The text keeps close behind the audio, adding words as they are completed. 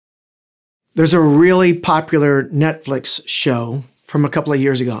There's a really popular Netflix show from a couple of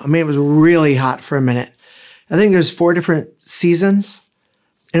years ago. I mean, it was really hot for a minute. I think there's 4 different seasons.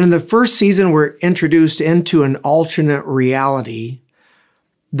 And in the first season, we're introduced into an alternate reality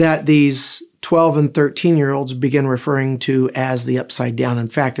that these 12 and 13-year-olds begin referring to as the upside down. In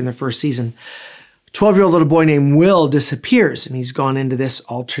fact, in the first season, a 12-year-old little boy named Will disappears, and he's gone into this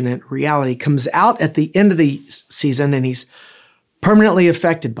alternate reality. Comes out at the end of the season, and he's permanently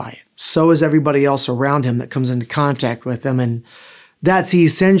affected by it. So is everybody else around him that comes into contact with him. And that's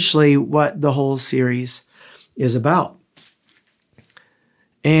essentially what the whole series is about.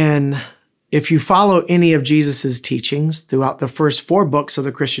 And if you follow any of Jesus's teachings throughout the first 4 books of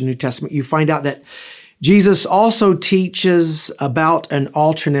the Christian New Testament, you find out that Jesus also teaches about an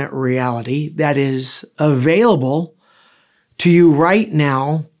alternate reality that is available to you right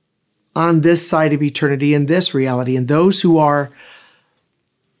now on this side of eternity in this reality. And those who are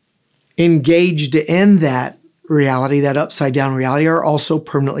engaged in that reality, that upside down reality, are also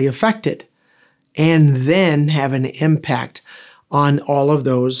permanently affected and then have an impact on all of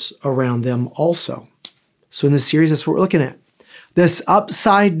those around them also. So in this series, that's what we're looking at. This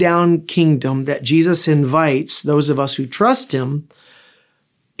upside down kingdom that Jesus invites those of us who trust him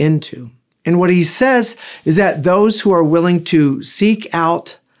into. And what he says is that those who are willing to seek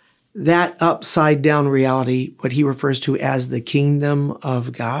out that upside down reality, what he refers to as the kingdom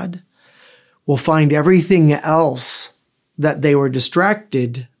of God, will find everything else that they were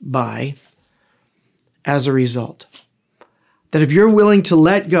distracted by as a result. That if you're willing to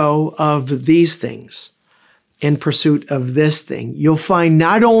let go of these things in pursuit of this thing, you'll find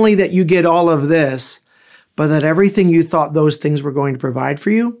not only that you get all of this, but that everything you thought those things were going to provide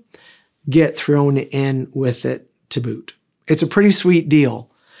for you get thrown in with it to boot. It's a pretty sweet deal.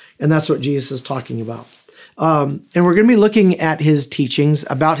 And that's what Jesus is talking about. And we're going to be looking at his teachings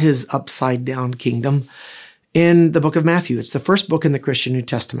about his upside down kingdom in the book of Matthew. It's the first book in the Christian New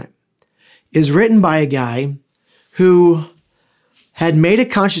Testament. It's written by a guy who had made a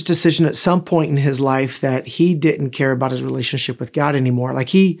conscious decision at some point in his life that he didn't care about his relationship with God anymore. Like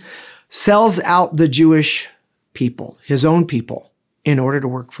he sells out the Jewish people, his own people, in order to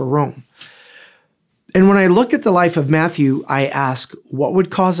work for Rome. And when I look at the life of Matthew, I ask, what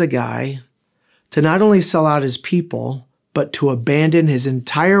would cause a guy to not only sell out his people, but to abandon his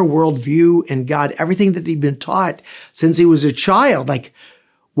entire worldview and God, everything that he'd been taught since he was a child? Like,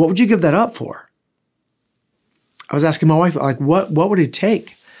 what would you give that up for? I was asking my wife, like, what would it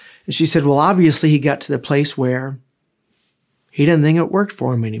take? And she said, well, obviously he got to the place where he didn't think it worked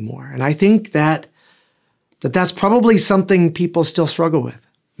for him anymore. And I think that's probably something people still struggle with.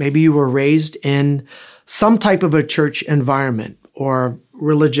 Maybe you were raised in some type of a church environment or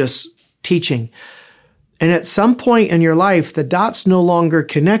religious teaching. And at some point in your life, the dots no longer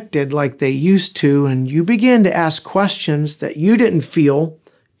connected like they used to, and you began to ask questions that you didn't feel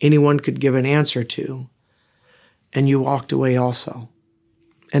anyone could give an answer to. And you walked away also.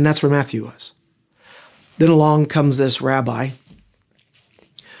 And that's where Matthew was. Then along comes this rabbi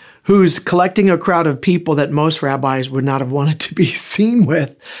who's collecting a crowd of people that most rabbis would not have wanted to be seen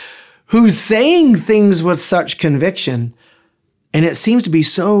with, who's saying things with such conviction. And it seems to be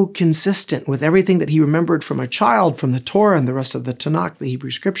so consistent with everything that he remembered from a child, from the Torah and the rest of the Tanakh, the Hebrew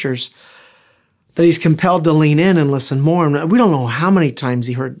scriptures, that he's compelled to lean in and listen more. And we don't know how many times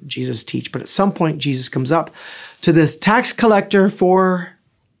he heard Jesus teach, but at some point Jesus comes up to this tax collector for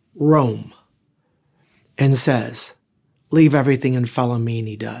Rome and says, leave everything and follow me, and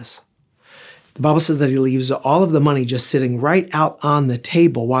he does. The Bible says that he leaves all of the money just sitting right out on the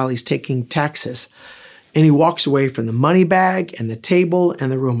table while he's taking taxes. And he walks away from the money bag and the table and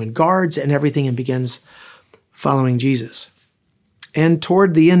the Roman guards and everything and begins following Jesus. And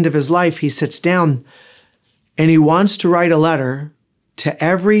toward the end of his life, he sits down and he wants to write a letter to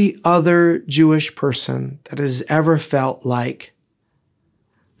every other Jewish person that has ever felt like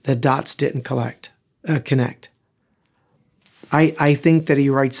the dots didn't connect. I think that he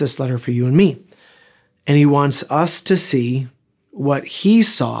writes this letter for you and me. And he wants us to see what he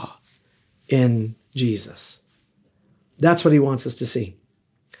saw in Jesus. That's what he wants us to see.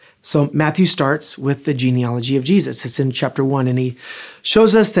 So Matthew starts with the genealogy of Jesus. It's in chapter 1, and he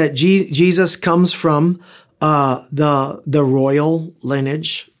shows us that Jesus comes from the royal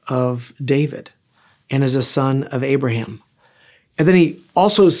lineage of David and is a son of Abraham. And then he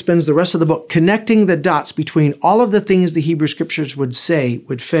also spends the rest of the book connecting the dots between all of the things the Hebrew scriptures would say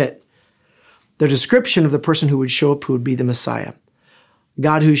would fit the description of the person who would show up, who would be the Messiah.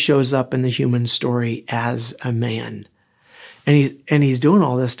 God who shows up in the human story as a man. And he's doing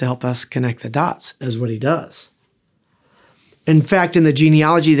all this to help us connect the dots, is what he does. In fact, in the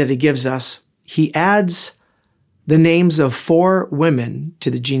genealogy that he gives us, he adds the names of 4 women to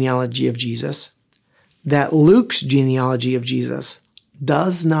the genealogy of Jesus that Luke's genealogy of Jesus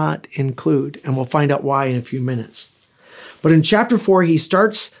does not include, and we'll find out why in a few minutes. But in chapter 4, he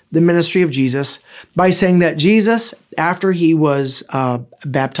starts the ministry of Jesus by saying that Jesus, after he was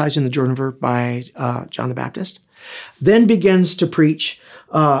baptized in the Jordan River by John the Baptist, then begins to preach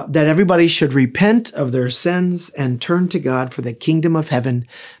that everybody should repent of their sins and turn to God, for the kingdom of heaven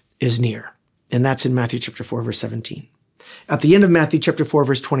is near. And that's in Matthew chapter 4, verse 17. At the end of Matthew chapter 4,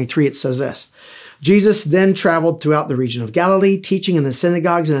 verse 23, it says this: Jesus then traveled throughout the region of Galilee, teaching in the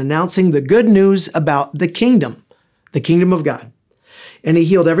synagogues and announcing the good news about the kingdom of God. And he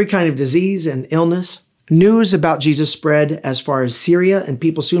healed every kind of disease and illness. News about Jesus spread as far as Syria, and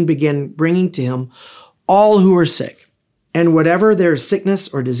people soon began bringing to him all who were sick. And whatever their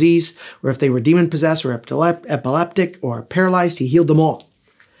sickness or disease, or if they were demon-possessed or epileptic or paralyzed, he healed them all.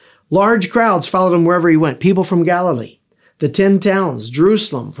 Large crowds followed him wherever he went, people from Galilee, the 10 towns,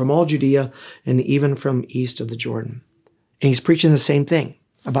 Jerusalem, from all Judea, and even from east of the Jordan. And he's preaching the same thing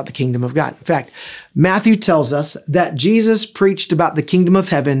about the kingdom of God. In fact, Matthew tells us that Jesus preached about the kingdom of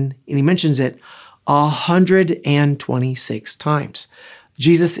heaven, and he mentions it 126 times.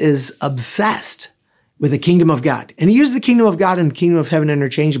 Jesus is obsessed with the kingdom of God. And he used the kingdom of God and kingdom of heaven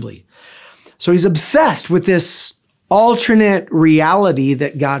interchangeably. So he's obsessed with this alternate reality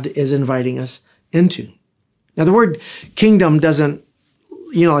that God is inviting us into. Now, the word kingdom doesn't,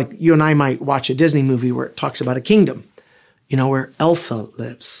 like you and I might watch a Disney movie where it talks about a kingdom, where Elsa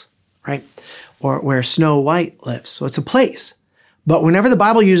lives, right? Or where Snow White lives. So it's a place. But whenever the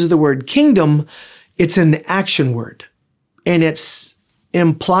Bible uses the word kingdom, it's an action word. And it's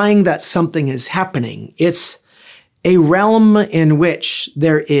implying that something is happening. It's a realm in which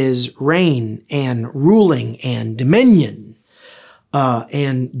there is reign and ruling and dominion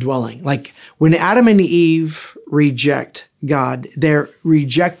and dwelling. Like when Adam and Eve reject God, they're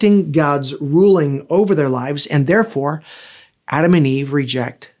rejecting God's ruling over their lives, and therefore Adam and Eve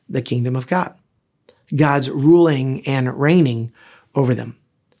reject the kingdom of God, God's ruling and reigning over them.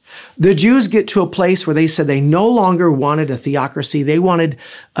 The Jews get to a place where they said they no longer wanted a theocracy. They wanted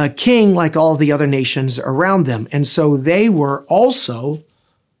a king like all the other nations around them. And so they were also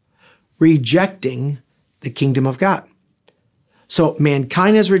rejecting the kingdom of God. So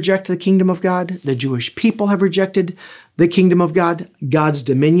mankind has rejected the kingdom of God. The Jewish people have rejected the kingdom of God, God's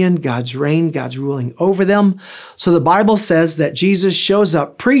dominion, God's reign, God's ruling over them. So the Bible says that Jesus shows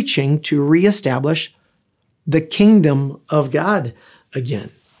up preaching to reestablish the kingdom of God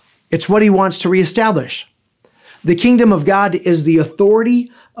again. It's what he wants to reestablish. The kingdom of God is the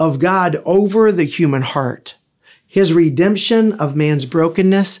authority of God over the human heart, his redemption of man's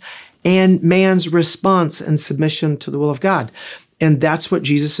brokenness, and man's response and submission to the will of God. And that's what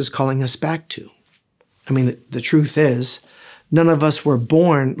Jesus is calling us back to. I mean, the truth is, none of us were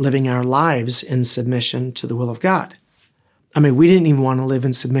born living our lives in submission to the will of God. I mean, we didn't even want to live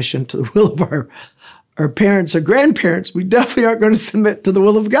in submission to the will of our parents or grandparents. We definitely aren't going to submit to the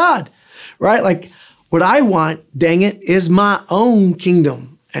will of God, right? Like what I want, dang it, is my own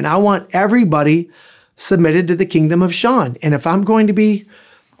kingdom. And I want everybody submitted to the kingdom of Sean. And if I'm going to be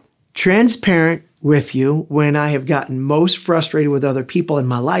transparent with you, when I have gotten most frustrated with other people in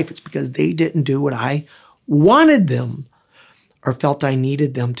my life, it's because they didn't do what I wanted them or felt I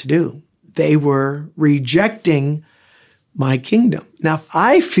needed them to do. They were rejecting my kingdom. Now, if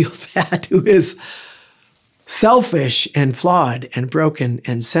I feel that who is selfish and flawed and broken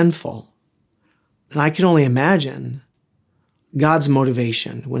and sinful, then I can only imagine God's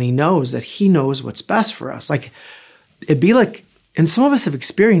motivation when he knows that he knows what's best for us. Like, it'd be like, and some of us have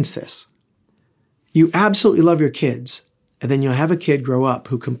experienced this. You absolutely love your kids, and then you'll have a kid grow up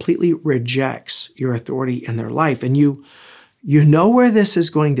who completely rejects your authority in their life, and you know where this is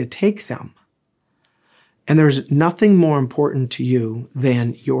going to take them. And there's nothing more important to you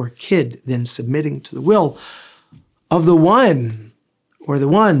than your kid, than submitting to the will of the one or the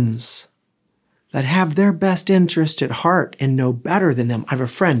ones that have their best interest at heart and know better than them. I have a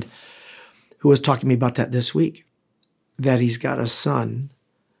friend who was talking to me about that this week, that he's got a son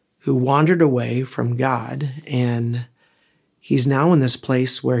who wandered away from God, and he's now in this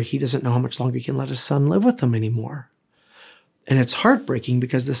place where he doesn't know how much longer he can let his son live with him anymore. And it's heartbreaking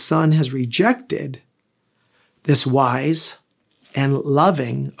because the son has rejected this wise and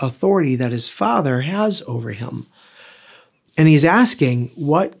loving authority that his father has over him. And he's asking,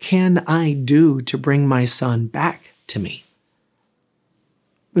 what can I do to bring my son back to me?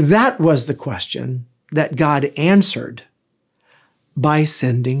 That was the question that God answered by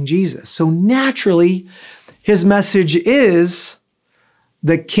sending Jesus. So naturally, His message is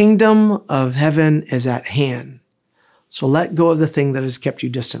the kingdom of heaven is at hand. So let go of the thing that has kept you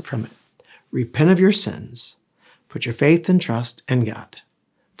distant from it. Repent of your sins. Put your faith and trust in God.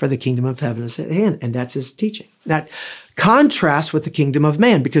 For the kingdom of heaven is at hand. And that's his teaching. That contrasts with the kingdom of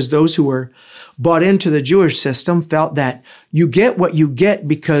man, because those who were bought into the Jewish system felt that you get what you get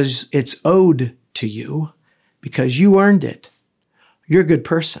because it's owed to you, because you earned it. You're a good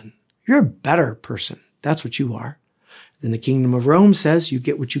person. You're a better person. That's what you are. Then the kingdom of Rome says you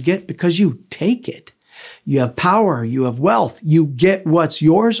get what you get because you take it. You have power. You have wealth. You get what's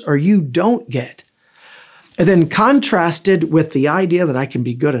yours or you don't get. And then contrasted with the idea that I can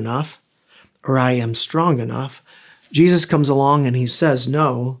be good enough or I am strong enough, Jesus comes along and he says,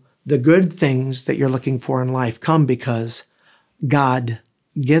 no, the good things that you're looking for in life come because God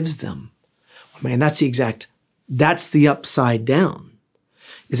gives them. Man, that's the upside down.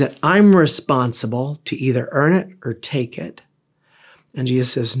 Is that I'm responsible to either earn it or take it. And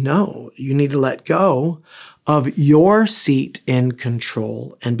Jesus says, no, you need to let go of your seat in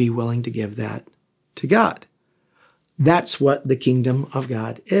control and be willing to give that to God. That's what the kingdom of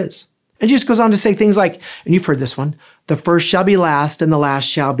God is. And Jesus goes on to say things like, and you've heard this one, the first shall be last and the last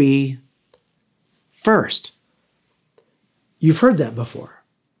shall be first. You've heard that before.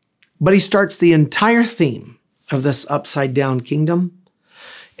 But he starts the entire theme of this upside down kingdom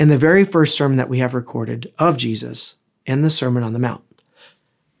in the very first sermon that we have recorded of Jesus in the Sermon on the Mount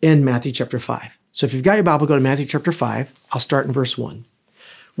in Matthew chapter 5. So if you've got your Bible, go to Matthew chapter 5. I'll start in verse 1.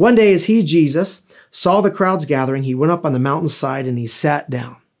 One day as he, Jesus, saw the crowds gathering, he went up on the mountainside and he sat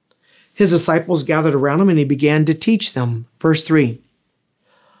down. His disciples gathered around him and he began to teach them. Verse 3.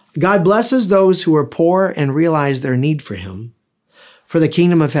 God blesses those who are poor and realize their need for him, for the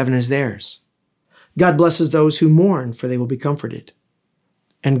kingdom of heaven is theirs. God blesses those who mourn, for they will be comforted.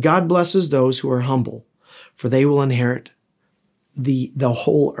 And God blesses those who are humble, for they will inherit the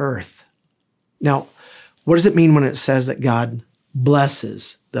whole earth. Now, what does it mean when it says that God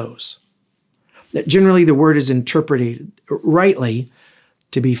blesses those? That generally the word is interpreted rightly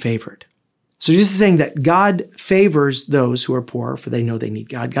to be favored. So Jesus is saying that God favors those who are poor, for they know they need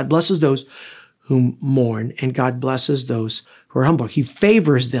God. God blesses those who mourn, and God blesses those who are humble. He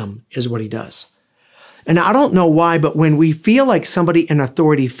favors them is what he does. And I don't know why, but when we feel like somebody in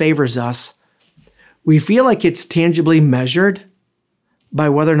authority favors us, we feel like it's tangibly measured by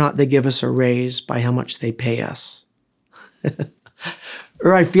whether or not they give us a raise, by how much they pay us.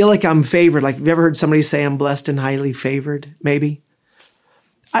 Or I feel like I'm favored. Like, have you ever heard somebody say I'm blessed and highly favored? Maybe.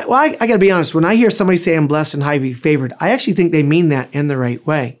 I got to be honest. When I hear somebody say I'm blessed and highly favored, I actually think they mean that in the right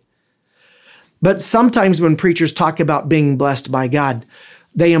way. But sometimes when preachers talk about being blessed by God,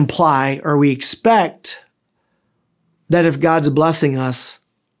 they imply, or we expect, that if God's blessing us,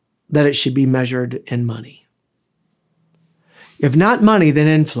 that it should be measured in money. If not money, then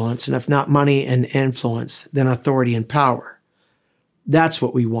influence. And if not money and influence, then authority and power. That's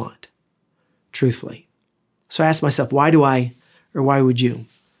what we want, truthfully. So I ask myself, why would you?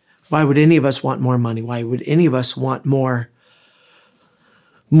 Why would any of us want more money? Why would any of us want more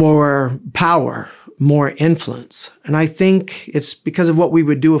power, more influence? And I think it's because of what we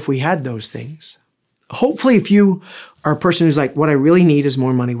would do if we had those things. Hopefully, if you are a person who's like, what I really need is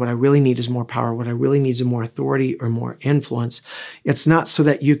more money, what I really need is more power, what I really need is more authority or more influence, it's not so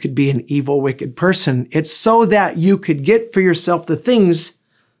that you could be an evil, wicked person. It's so that you could get for yourself the things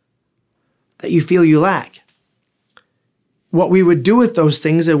that you feel you lack. What we would do with those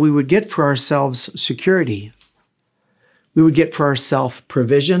things is we would get for ourselves security. We would get for ourselves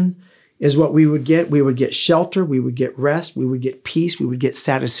provision is what we would get. We would get shelter. We would get rest. We would get peace. We would get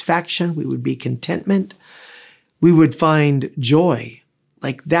satisfaction. We would be contentment. We would find joy.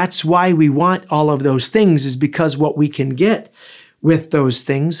 Like, that's why we want all of those things, is because what we can get with those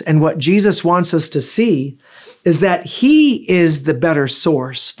things. And what Jesus wants us to see is that he is the better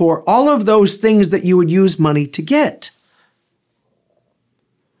source for all of those things that you would use money to get.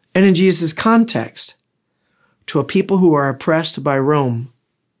 And in Jesus' context, to a people who are oppressed by Rome,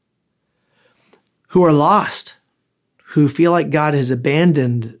 who are lost, who feel like God has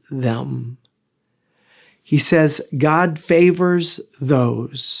abandoned them, he says God favors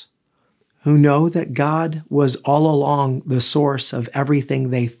those who know that God was all along the source of everything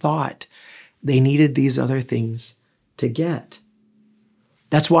they thought they needed these other things to get.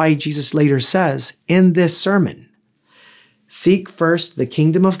 That's why Jesus later says in this sermon, seek first the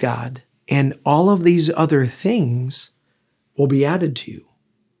kingdom of God, and all of these other things will be added to you.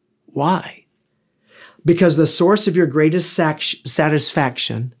 Why? Because the source of your greatest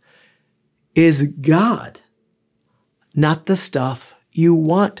satisfaction is God, not the stuff you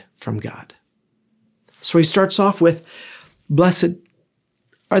want from God. So he starts off with, blessed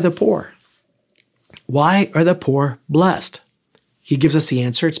are the poor. Why are the poor blessed? He gives us the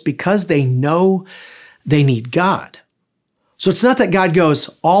answer. It's because they know they need God. So it's not that God goes,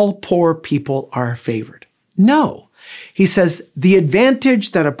 all poor people are favored. No. He says, the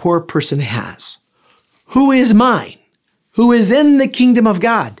advantage that a poor person has, who is mine, who is in the kingdom of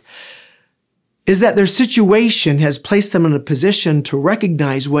God, is that their situation has placed them in a position to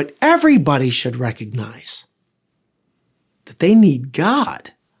recognize what everybody should recognize, that they need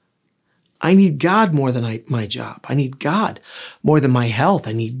God. I need God more than my job. I need God more than my health.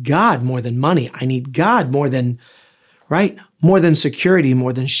 I need God more than money. I need God more than, right? More than security,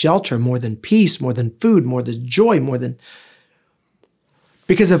 more than shelter, more than peace, more than food, more than joy, more than,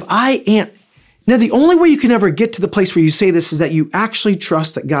 because if I am, now the only way you can ever get to the place where you say this is that you actually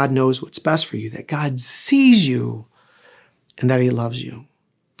trust that God knows what's best for you, that God sees you and that he loves you.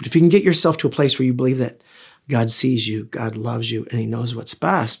 But if you can get yourself to a place where you believe that God sees you, God loves you, and he knows what's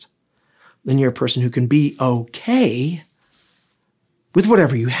best, then you're a person who can be okay with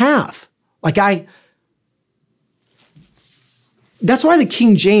whatever you have. That's why the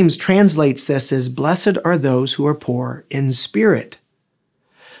King James translates this as, blessed are those who are poor in spirit.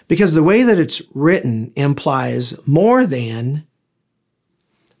 Because the way that it's written implies more than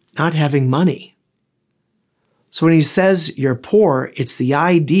not having money. So when he says you're poor, it's the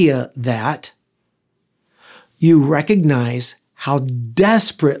idea that you recognize how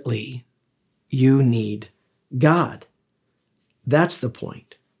desperately you need God. That's the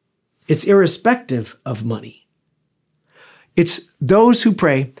point. It's irrespective of money. It's those who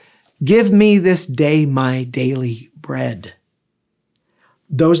pray, give me this day my daily bread.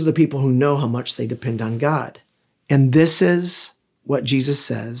 Those are the people who know how much they depend on God. And this is what Jesus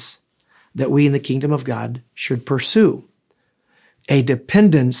says that we in the kingdom of God should pursue, a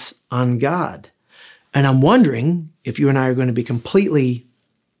dependence on God. And I'm wondering if you and I are going to be completely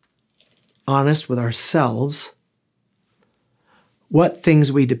honest with ourselves, what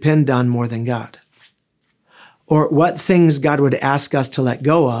things we depend on more than God, or what things God would ask us to let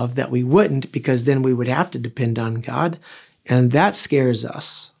go of that we wouldn't, because then we would have to depend on God. And that scares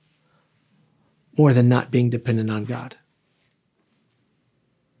us more than not being dependent on God.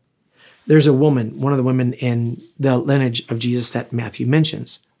 There's a woman, one of the women in the lineage of Jesus that Matthew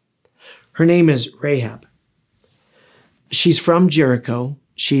mentions. Her name is Rahab. She's from Jericho.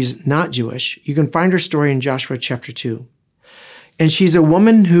 She's not Jewish. You can find her story in Joshua chapter 2. And she's a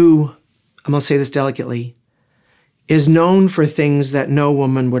woman who, I'm going to say this delicately, is known for things that no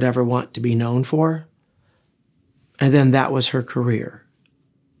woman would ever want to be known for. And then that was her career.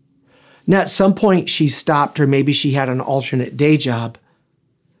 Now, at some point she stopped, or maybe she had an alternate day job,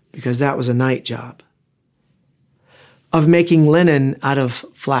 because that was a night job, of making linen out of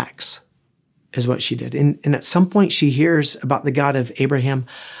flax is what she did. And at some point she hears about the God of Abraham,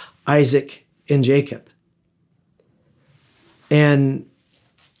 Isaac, and Jacob. And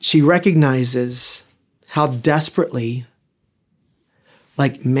she recognizes how desperately,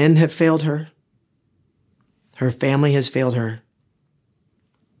 like, men have failed her. Her family has failed her.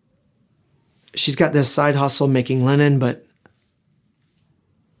 She's got this side hustle making linen, but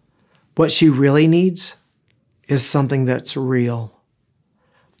what she really needs is something that's real.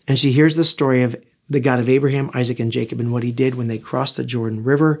 And she hears the story of the God of Abraham, Isaac, and Jacob and what he did when they crossed the Jordan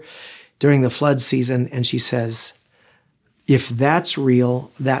River during the flood season. And she says, if that's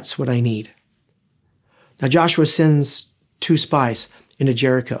real, that's what I need. Now, Joshua sends 2 spies into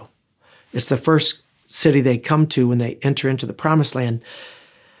Jericho. It's the first city they come to when they enter into the promised land.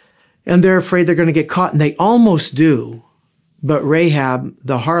 And they're afraid they're going to get caught, and they almost do. But Rahab,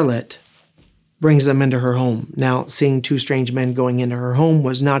 the harlot, brings them into her home. Now, seeing 2 strange men going into her home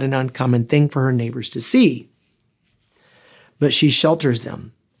was not an uncommon thing for her neighbors to see. But she shelters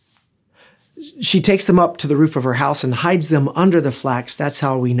them. She takes them up to the roof of her house and hides them under the flax. That's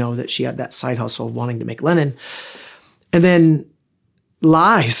how we know that she had that side hustle of wanting to make linen. And then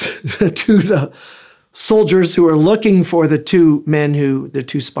lies to the soldiers who are looking for the 2 men the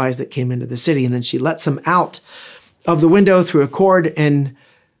 2 spies that came into the city. And then she lets them out of the window through a cord, and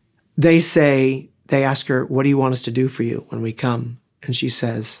they ask her, what do you want us to do for you when we come? And she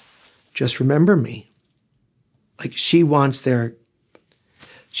says, just remember me. Like, she knows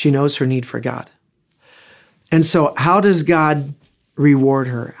her need for God. And so how does God reward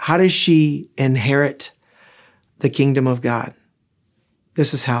her? How does she inherit the kingdom of God?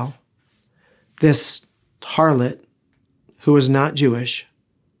 This is how. This harlot, who was not Jewish,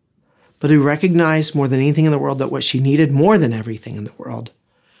 but who recognized more than anything in the world that what she needed more than everything in the world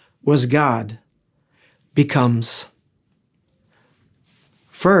was God, becomes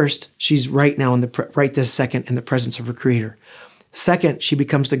First, she's right now right this second in the presence of her Creator. Second, she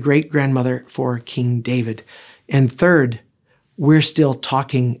becomes the great-grandmother for King David. And third, we're still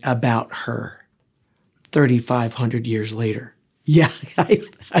talking about her 3,500 years later. Yeah,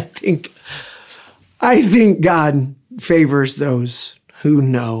 I think God favors those who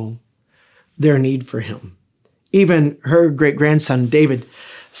know their need for him. Even her great-grandson David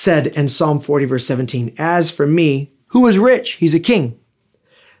said in Psalm 40, verse 17, "As for me, who is rich," he's a king,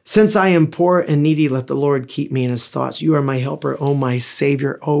 "since I am poor and needy, let the Lord keep me in his thoughts. You are my helper, O my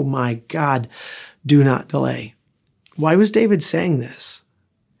Savior, O my God, do not delay." Why was David saying this?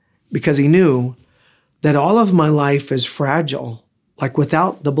 Because he knew that all of my life is fragile. Like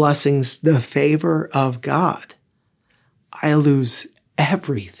without the blessings, the favor of God, I lose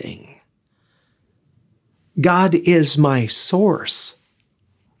everything. God is my source.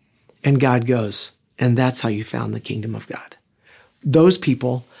 And God goes, and that's how you found the kingdom of God. Those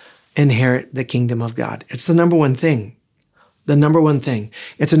people inherit the kingdom of God. It's the number one thing. The number one thing.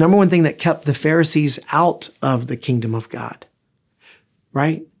 It's the number one thing that kept the Pharisees out of the kingdom of God.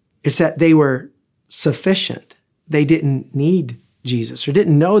 Right? It's that they were sufficient. They didn't need Jesus or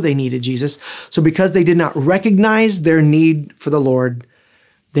didn't know they needed Jesus. So because they did not recognize their need for the Lord,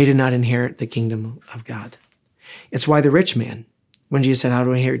 they did not inherit the kingdom of God. It's why the rich man, when Jesus said, "How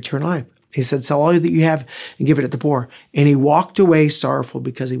do I inherit eternal life?" He said, "Sell all that you have and give it to the poor." And he walked away sorrowful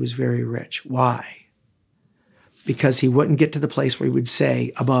because he was very rich. Why? Because he wouldn't get to the place where he would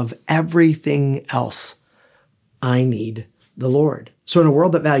say, above everything else, I need the Lord. So in a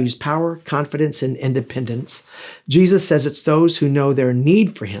world that values power, confidence, and independence, Jesus says it's those who know their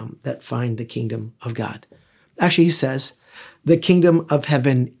need for him that find the kingdom of God. Actually, he says the kingdom of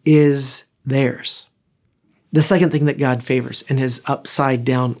heaven is theirs. The second thing that God favors in his upside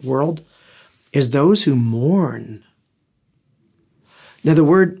down world is those who mourn. Now, the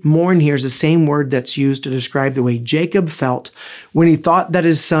word mourn here is the same word that's used to describe the way Jacob felt when he thought that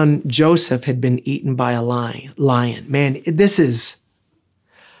his son Joseph had been eaten by a lion. Man, this is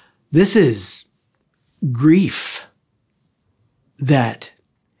grief that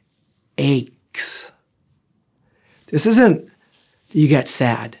aches. This isn't you get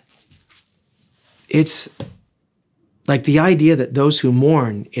sad. It's like the idea that those who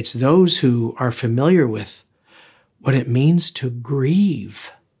mourn, it's those who are familiar with what it means to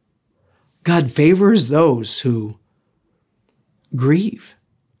grieve. God favors those who grieve.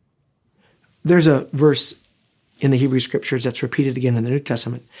 There's a verse in the Hebrew Scriptures that's repeated again in the New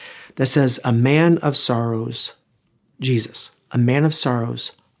Testament that says, a man of sorrows, Jesus, a man of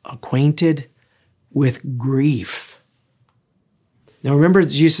sorrows, acquainted with grief. Now remember,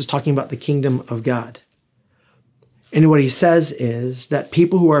 Jesus is talking about the kingdom of God. And what he says is that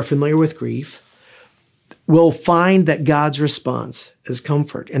people who are familiar with grief will find that God's response is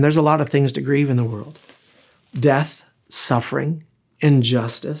comfort. And there's a lot of things to grieve in the world. Death, suffering,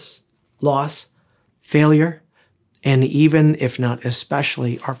 injustice, loss, failure, and even, if not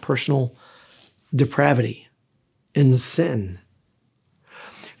especially, our personal depravity and sin.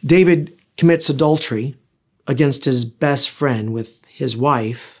 David commits adultery against his best friend with his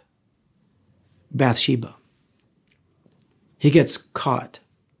wife, Bathsheba. He gets caught,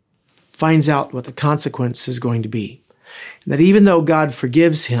 finds out what the consequence is going to be. That even though God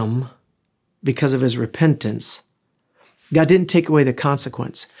forgives him because of his repentance, God didn't take away the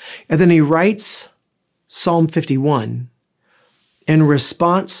consequence. And then he writes Psalm 51 in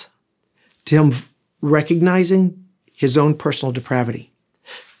response to him recognizing his own personal depravity.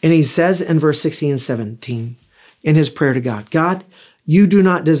 And he says in verse 16 and 17 in his prayer to God, God, you do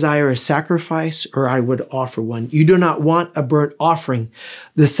not desire a sacrifice, or I would offer one. You do not want a burnt offering.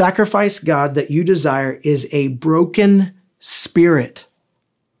 The sacrifice, God, that you desire is a broken spirit.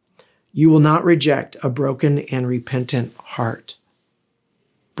 You will not reject a broken and repentant heart.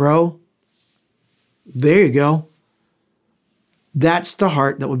 Bro, there you go. That's the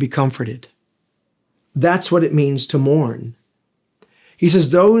heart that would be comforted. That's what it means to mourn. He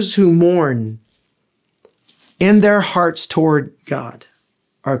says, those who mourn in their hearts toward God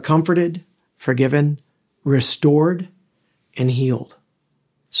are comforted, forgiven, restored, and healed.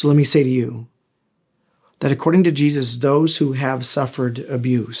 So let me say to you that according to Jesus, those who have suffered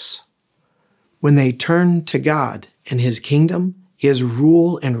abuse, when they turn to God and his kingdom, his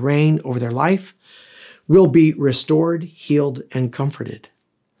rule and reign over their life, will be restored, healed, and comforted.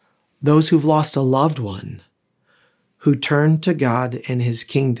 Those who've lost a loved one, who turn to God and his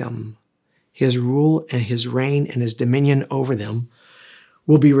kingdom, his rule and his reign and his dominion over them,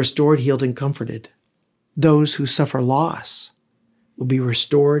 will be restored, healed, and comforted. Those who suffer loss will be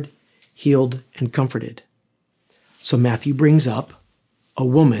restored, healed, and comforted. So Matthew brings up a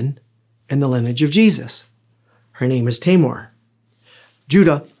woman in the lineage of Jesus. Her name is Tamar.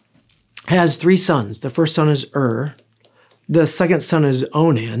 Judah has 3 sons. The first son is the second son is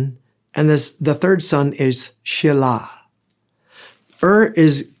Onan, and the third son is Shelah.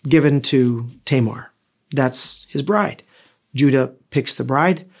 Is given to Tamar. That's his bride. Judah picks the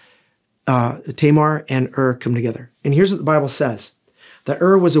bride. Tamar and come together. And here's what the Bible says. That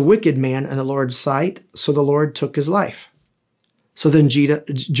was a wicked man in the Lord's sight, so the Lord took his life. So then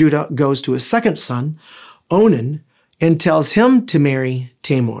Judah goes to his second son, Onan, and tells him to marry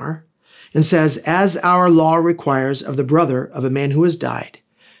Tamar, and says, as our law requires of the brother of a man who has died,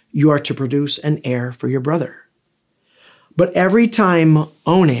 you are to produce an heir for your brother. But every time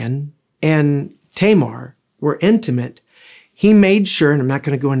Onan and Tamar were intimate, he made sure, and I'm not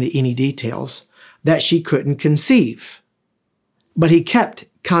going to go into any details, that she couldn't conceive. But he kept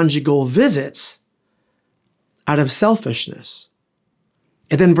conjugal visits out of selfishness.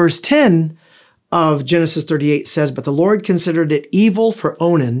 And then verse 10 of Genesis 38 says, but the Lord considered it evil for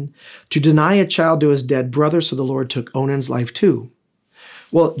Onan to deny a child to his dead brother, so the Lord took Onan's life too.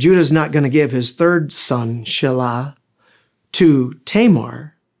 Well, Judah's not going to give his third son, Shelah, to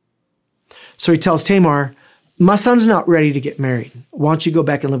Tamar. So he tells Tamar, my son's not ready to get married. Why don't you go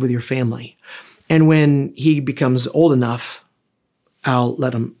back and live with your family? And when he becomes old enough, I'll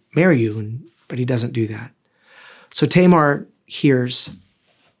let him marry you. But he doesn't do that. So Tamar hears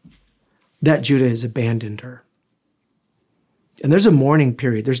that Judah has abandoned her. And there's a mourning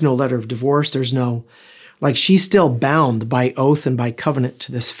period. There's no letter of divorce. There's no, she's still bound by oath and by covenant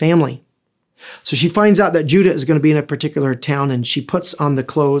to this family. So she finds out that Judah is going to be in a particular town, and she puts on the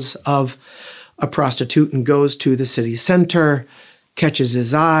clothes of a prostitute and goes to the city center, catches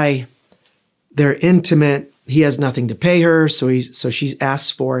his eye. They're intimate. He has nothing to pay her, so she asks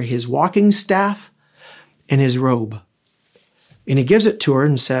for his walking staff and his robe. And he gives it to her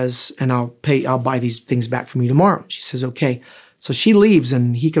and says, and I'll buy these things back from you tomorrow. She says, okay. So she leaves,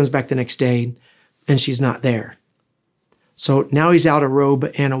 and he comes back the next day, and she's not there. So now he's out a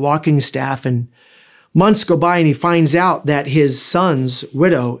robe and a walking staff, and months go by, and he finds out that his son's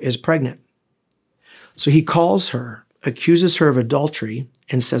widow is pregnant. So he calls her, accuses her of adultery,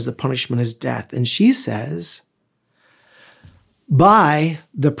 and says the punishment is death. And she says, by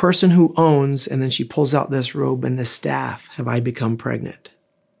the person who owns, and then she pulls out this robe and this staff, have I become pregnant.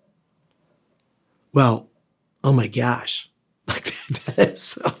 Well, oh my gosh.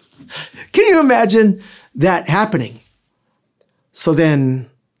 Can you imagine that happening? So then,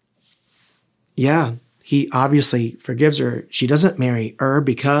 he obviously forgives her. She doesn't marry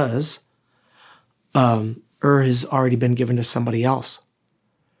because has already been given to somebody else.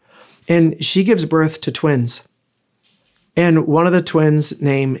 And she gives birth to twins. And one of the twins'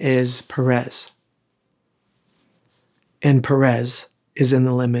 name is Perez. And Perez is in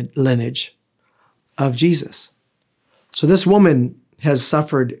the lineage of Jesus. So this woman has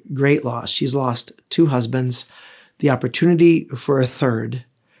suffered great loss. She's lost 2 husbands, the opportunity for a third,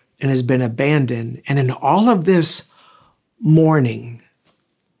 and has been abandoned. And in all of this mourning,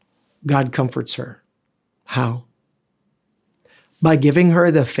 God comforts her. How? By giving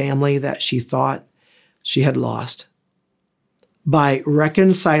her the family that she thought she had lost, by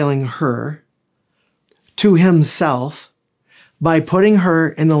reconciling her to himself, by putting her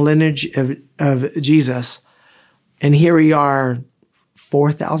in the lineage of Jesus. And here we are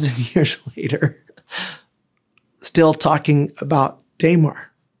 4,000 years later, still talking about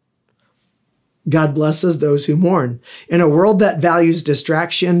Tamar. God blesses those who mourn. In a world that values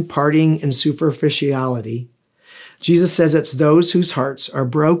distraction, partying, and superficiality, Jesus says it's those whose hearts are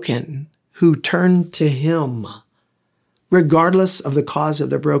broken who turn to him, regardless of the cause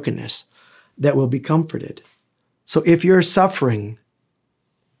of their brokenness, that will be comforted. So if you're suffering,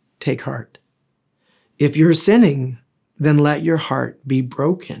 take heart. If you're sinning, then let your heart be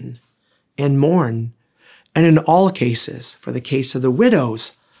broken and mourn. And in all cases, for the case of the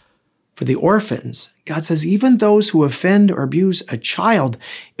widows, for the orphans, God says even those who offend or abuse a child,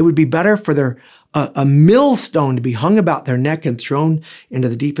 it would be better for a millstone to be hung about their neck and thrown into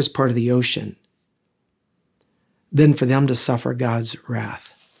the deepest part of the ocean than for them to suffer God's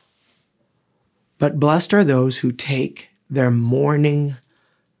wrath. But blessed are those who take their mourning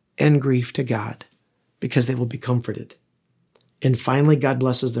and grief to God, because they will be comforted. And finally, God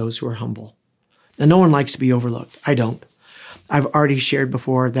blesses those who are humble. Now, no one likes to be overlooked. I don't. I've already shared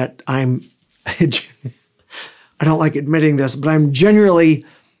before that I don't like admitting this, but I'm generally,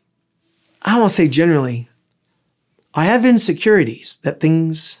 I don't want to say generally, I have insecurities, that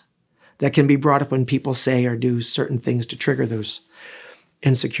things that can be brought up when people say or do certain things to trigger those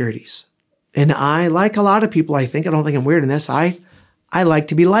insecurities. And I, like a lot of people, I don't think I'm weird in this. I I like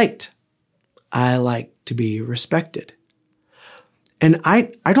to be liked. I like to be respected. And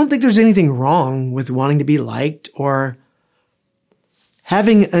I don't think there's anything wrong with wanting to be liked or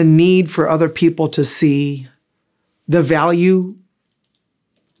having a need for other people to see the value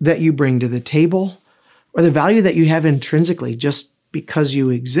that you bring to the table or the value that you have intrinsically just because you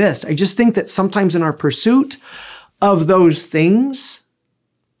exist. I just think that sometimes in our pursuit of those things,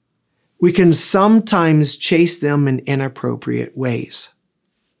 we can sometimes chase them in inappropriate ways.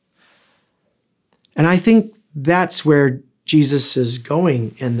 And I think that's where Jesus is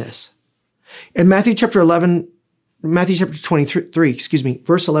going in this. In Matthew chapter 23,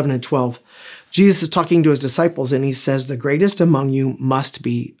 verse 11 and 12, Jesus is talking to his disciples and he says, "The greatest among you must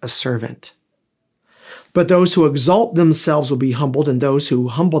be a servant. But those who exalt themselves will be humbled, and those who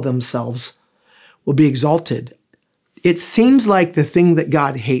humble themselves will be exalted." It seems like the thing that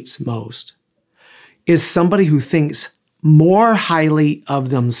God hates most is somebody who thinks more highly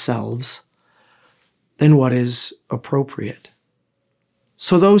of themselves than what is appropriate.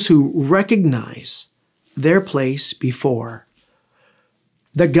 So those who recognize their place before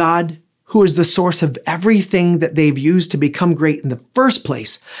the God who is the source of everything that they've used to become great in the first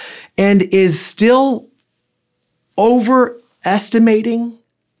place and is still overestimating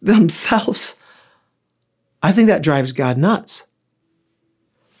themselves, I think that drives God nuts.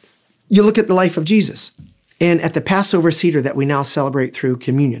 You look at the life of Jesus and at the Passover Seder that we now celebrate through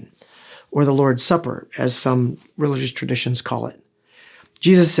communion, or the Lord's Supper, as some religious traditions call it.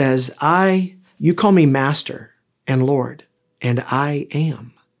 Jesus says, you call me Master and Lord, and I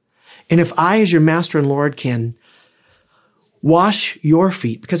am. And if I, as your Master and Lord, can wash your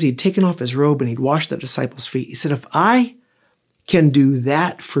feet, because he'd taken off his robe and he'd washed the disciples' feet, he said, if I can do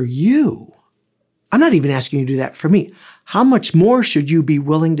that for you, I'm not even asking you to do that for me. How much more should you be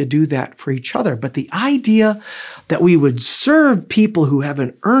willing to do that for each other? But the idea that we would serve people who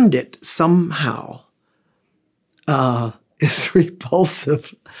haven't earned it somehow is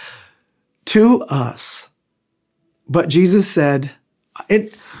repulsive to us. But Jesus said, I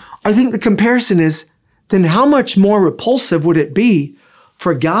think the comparison is, then how much more repulsive would it be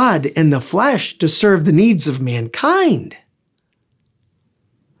for God in the flesh to serve the needs of mankind?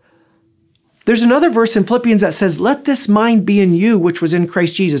 There's another verse in Philippians that says, "Let this mind be in you, which was in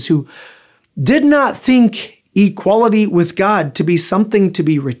Christ Jesus, who did not think equality with God to be something to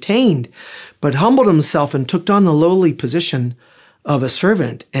be retained, but humbled himself and took on the lowly position of a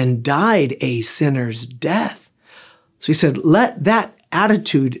servant and died a sinner's death." So he said, let that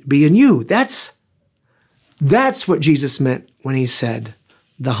attitude be in you. That's what Jesus meant when he said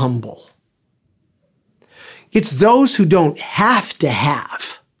the humble. It's those who don't have to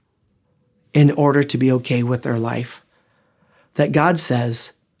have in order to be okay with their life that God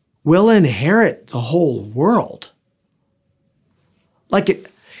says will inherit the whole world.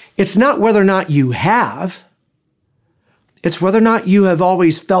 It's not whether or not you have, it's whether or not you have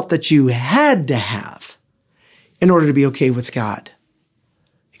always felt that you had to have in order to be okay with God,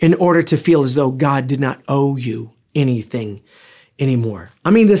 in order to feel as though God did not owe you anything anymore.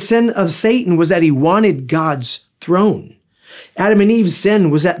 I mean, the sin of Satan was that he wanted God's throne. Adam and Eve's sin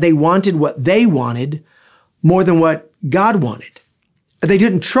was that they wanted what they wanted more than what God wanted. They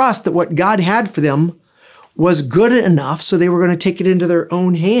didn't trust that what God had for them was good enough, so they were going to take it into their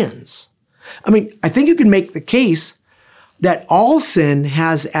own hands. I mean, I think you can make the case that all sin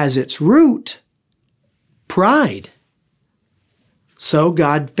has as its root pride. So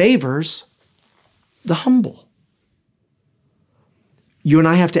God favors the humble. You and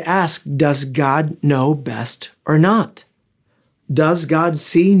I have to ask, does God know best or not? Does God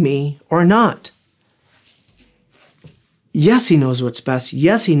see me or not? Yes, he knows what's best.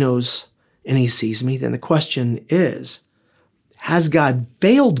 Yes, he knows and he sees me. Then the question is, has God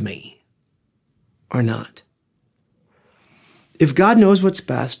failed me or not? If God knows what's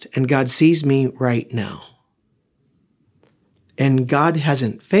best and God sees me right now, and God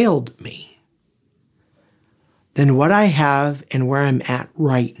hasn't failed me, then what I have and where I'm at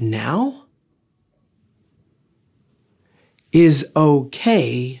right now is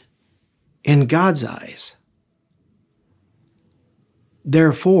okay in God's eyes.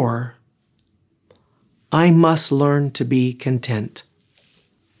 Therefore, I must learn to be content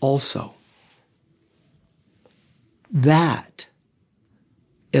also. That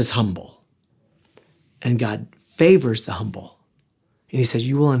is humble. And God favors the humble. And he says,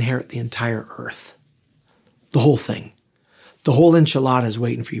 you will inherit the entire earth. The whole thing. The whole enchilada is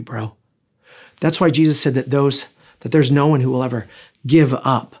waiting for you, bro. That's why Jesus said that there's no one who will ever give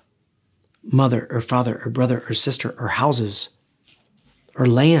up mother or father or brother or sister or houses or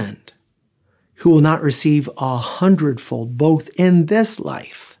land, who will not receive 100-fold, both in this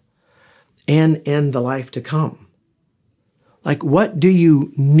life and in the life to come. Like, what do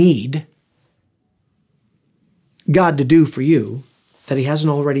you need God to do for you that he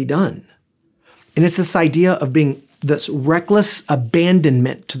hasn't already done? And it's this idea of being this reckless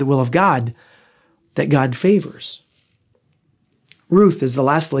abandonment to the will of God that God favors. Ruth is the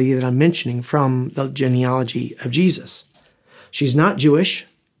last lady that I'm mentioning from the genealogy of Jesus. She's not Jewish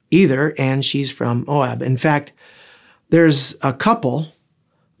either, and she's from Moab. In fact, there's a couple,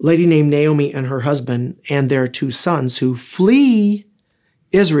 lady named Naomi and her husband and their 2 sons, who flee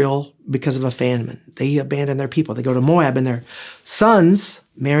Israel because of a famine. They abandon their people. They go to Moab, and their sons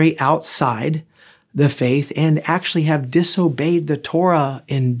marry outside the faith and actually have disobeyed the Torah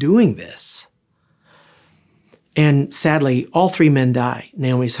in doing this. And sadly, all 3 men die,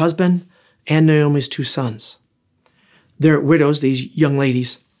 Naomi's husband and Naomi's 2 sons. They're widows, these young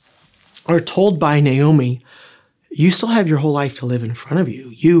ladies, are told by Naomi, you still have your whole life to live in front of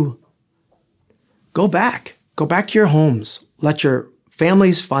you. You go back to your homes. Let your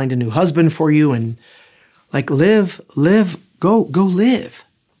families find a new husband for you and live, go live.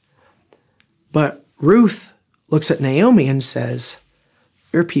 But Ruth looks at Naomi and says,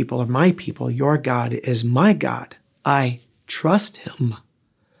 your people are my people. Your God is my God. I trust him.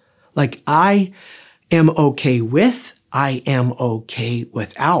 I am okay with, I am okay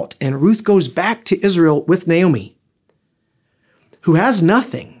without. And Ruth goes back to Israel with Naomi, who has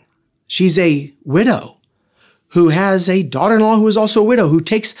nothing. She's a widow who has a daughter-in-law who is also a widow, who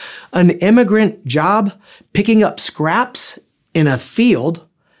takes an immigrant job picking up scraps in a field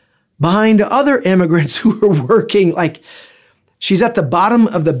behind other immigrants who are working. She's at the bottom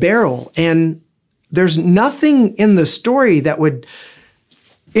of the barrel, and there's nothing in the story that would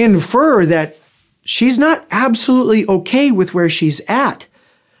infer that she's not absolutely okay with where she's at.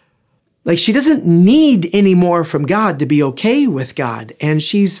 She doesn't need any more from God to be okay with God. And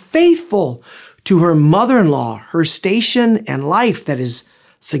she's faithful to her mother-in-law, her station and life that is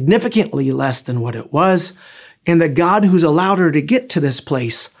significantly less than what it was, and the God who's allowed her to get to this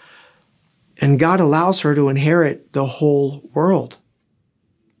place. And God allows her to inherit the whole world.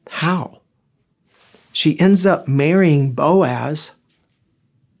 How? She ends up marrying Boaz,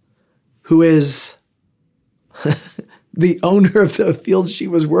 who is the owner of the field she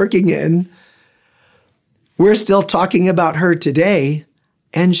was working in. We're still talking about her today,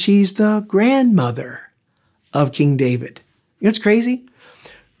 and she's the grandmother of King David. You know what's crazy?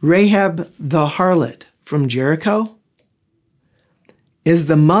 Rahab the harlot from Jericho is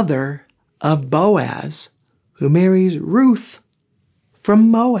the mother of Boaz, who marries Ruth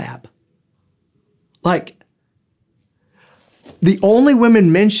from Moab. The only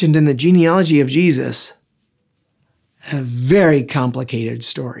women mentioned in the genealogy of Jesus have very complicated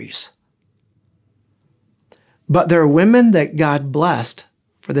stories. But they're women that God blessed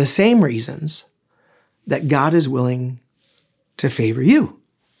for the same reasons that God is willing to favor you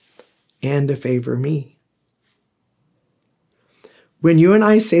and to favor me. When you and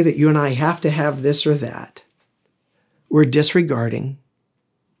I say that you and I have to have this or that, we're disregarding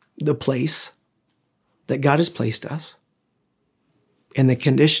the place that God has placed us and the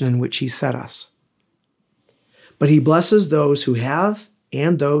condition in which he set us. But he blesses those who have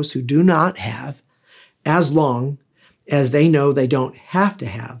and those who do not have, as long as they know they don't have to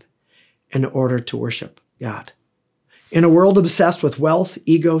have in order to worship God. In a world obsessed with wealth,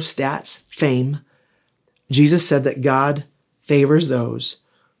 ego, stats, fame, Jesus said that God favors those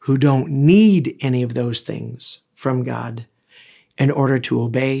who don't need any of those things from God in order to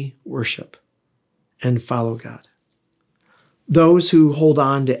obey, worship, and follow God. Those who hold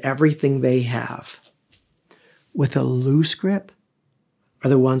on to everything they have with a loose grip are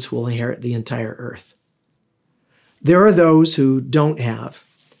the ones who will inherit the entire earth. There are those who don't have,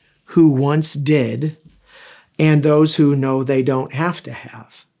 who once did, and those who know they don't have to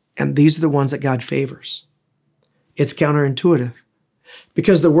have. And these are the ones that God favors. It's counterintuitive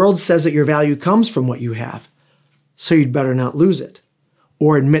because the world says that your value comes from what you have, so you'd better not lose it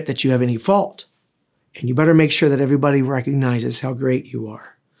or admit that you have any fault. And you better make sure that everybody recognizes how great you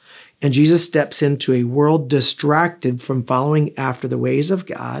are. And Jesus steps into a world distracted from following after the ways of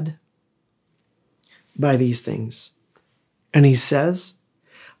God by these things. And he says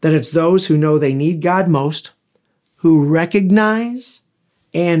that it's those who know they need God most, who recognize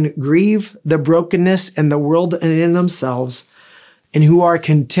and grieve the brokenness in the world and in themselves, and who are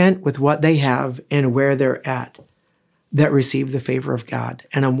content with what they have and where they're at, that receive the favor of God.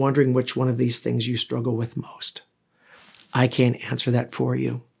 And I'm wondering which one of these things you struggle with most. I can't answer that for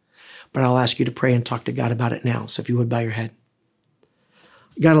you, but I'll ask you to pray and talk to God about it now. So if you would bow your head.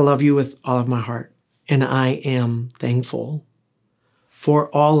 God, I love you with all of my heart, and I am thankful for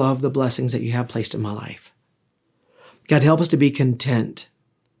all of the blessings that you have placed in my life. God, help us to be content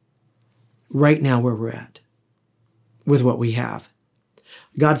right now where we're at with what we have.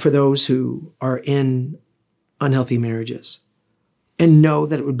 God, for those who are in unhealthy marriages and know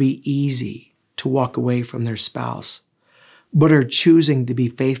that it would be easy to walk away from their spouse, but are choosing to be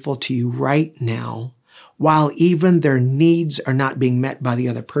faithful to you right now, while even their needs are not being met by the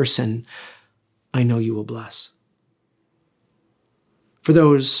other person, I know you will bless. For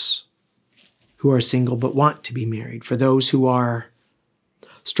those who are single but want to be married, for those who are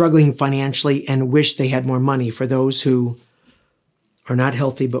struggling financially and wish they had more money, for those who are not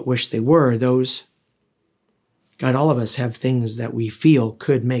healthy but wish they were, those, God, all of us have things that we feel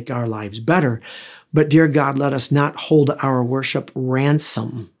could make our lives better. But dear God, let us not hold our worship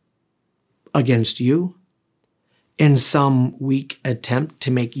ransom against you in some weak attempt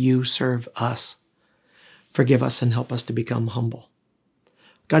to make you serve us. Forgive us and help us to become humble.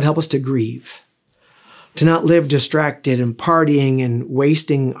 God, help us to grieve, to not live distracted and partying and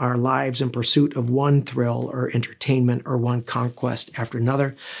wasting our lives in pursuit of one thrill or entertainment or one conquest after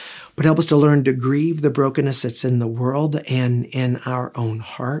another, but help us to learn to grieve the brokenness that's in the world and in our own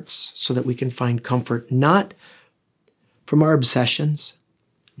hearts so that we can find comfort, not from our obsessions,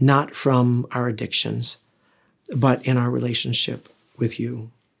 not from our addictions, but in our relationship with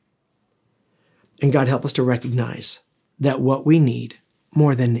you. And God, help us to recognize that what we need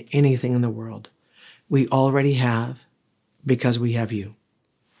more than anything in the world, we already have because we have you.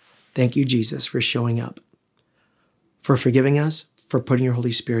 Thank you, Jesus, for showing up, for forgiving us, for putting your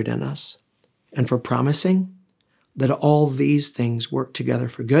Holy Spirit in us, and for promising that all these things work together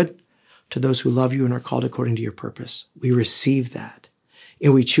for good to those who love you and are called according to your purpose. We receive that,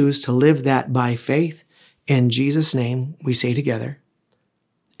 and we choose to live that by faith. In Jesus' name, we say together,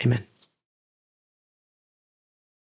 amen.